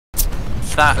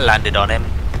That landed on him.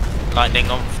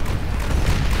 Lightning on.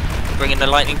 Bringing the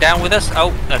lightning down with us. Oh,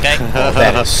 okay. Oh,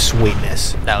 that is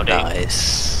sweetness. That'll do.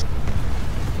 Nice.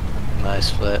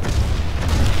 Nice flip.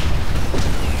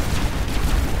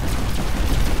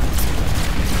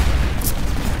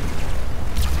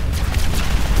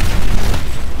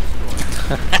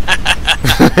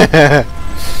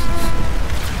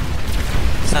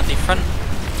 Sandy front.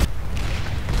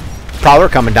 Prowler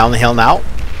coming down the hill now.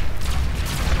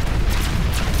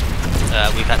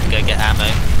 We've had to go get ammo.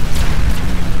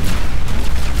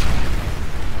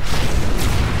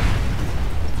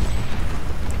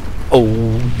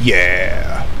 Oh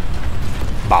yeah.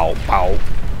 Bow bow.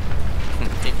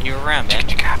 Didn't you around, man?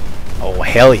 Oh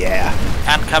hell yeah.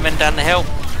 And coming down the hill.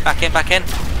 Back in, back in.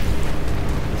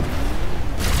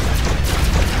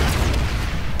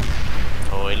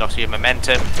 Oh, he lost your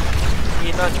momentum.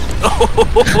 You know.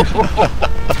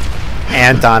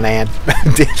 Ant on ant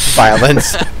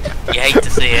violence. You hate to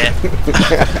see it.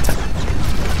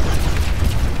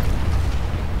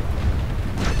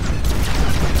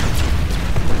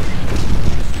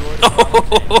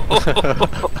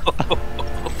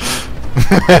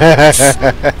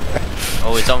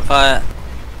 Oh, it's on fire.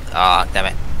 Ah, damn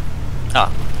it. Ah,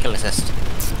 kill assist.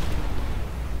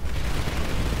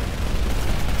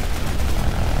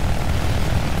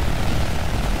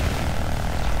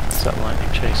 Is that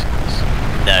lightning chasing us?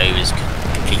 No, he was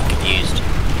completely confused.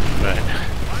 Right.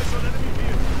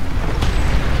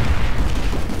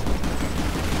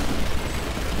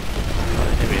 Oh,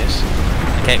 here he is.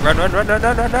 Okay, run, run, run, run,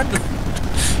 run, run, run.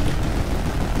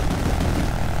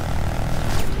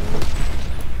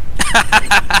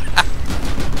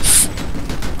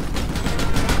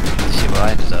 See where I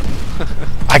ended up.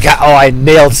 I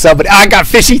nailed somebody. I got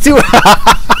fishy too.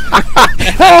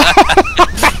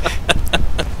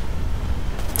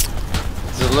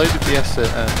 There's a load of BS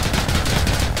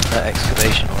at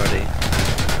excavation already.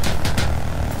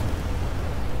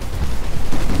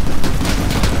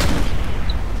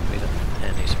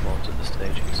 Any spawns at the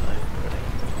staging site already.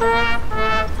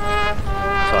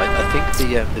 So I think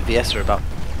the VS are about.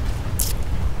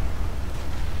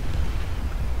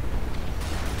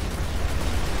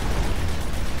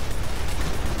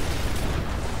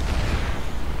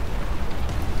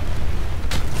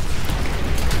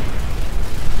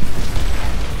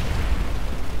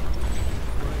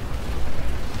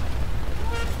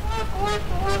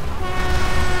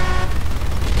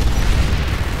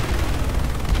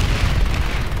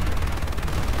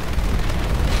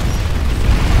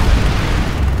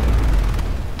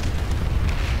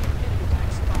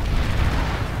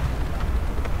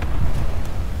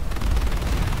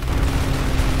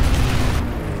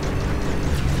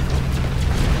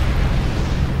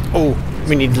 Oh,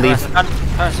 we need to leave. I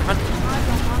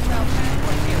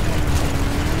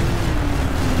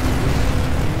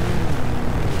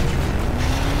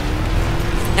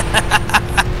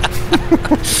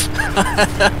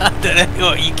don't know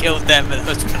what you killed them, but that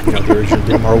was Version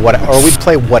room or what? Or we'd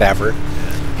play whatever.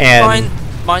 And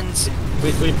mine's.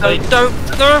 We played. Don't.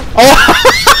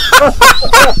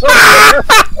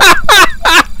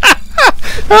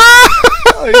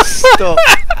 I stopped.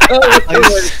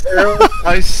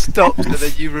 I stopped and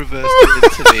then you reversed it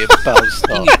into me and bounced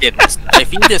off. You didn't.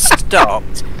 If you'd have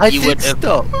stopped, you would have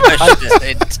pushed us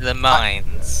into the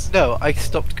mines. No, I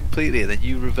stopped completely and then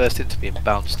you reversed into me and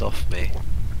bounced off me.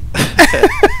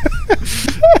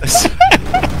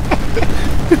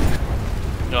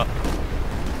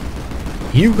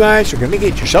 you guys are gonna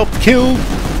get yourself killed.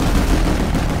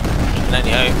 Let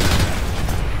you hope.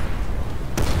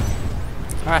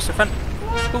 Alright, so front.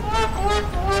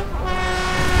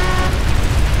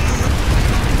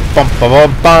 Bum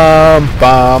bum bum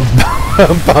bum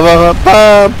bum bum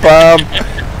bum bum.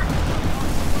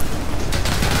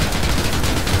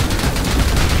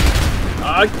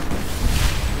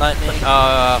 Lightning.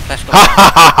 Flash. Ha ha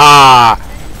ha ha!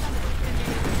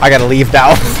 I gotta leave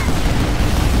now.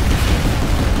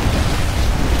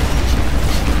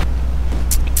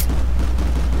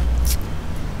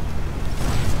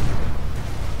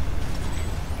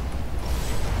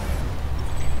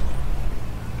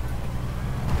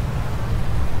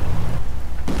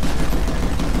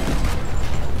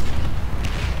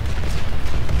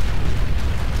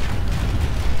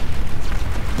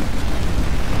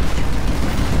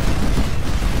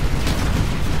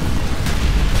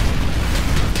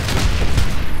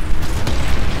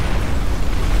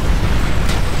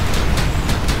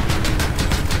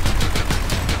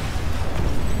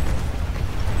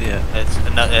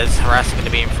 There's harassing going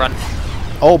to be in front.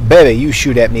 Oh baby, you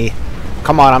shoot at me.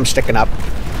 Come on, I'm sticking up.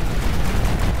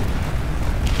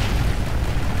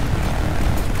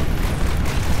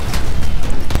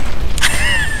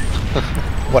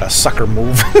 What a sucker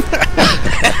move.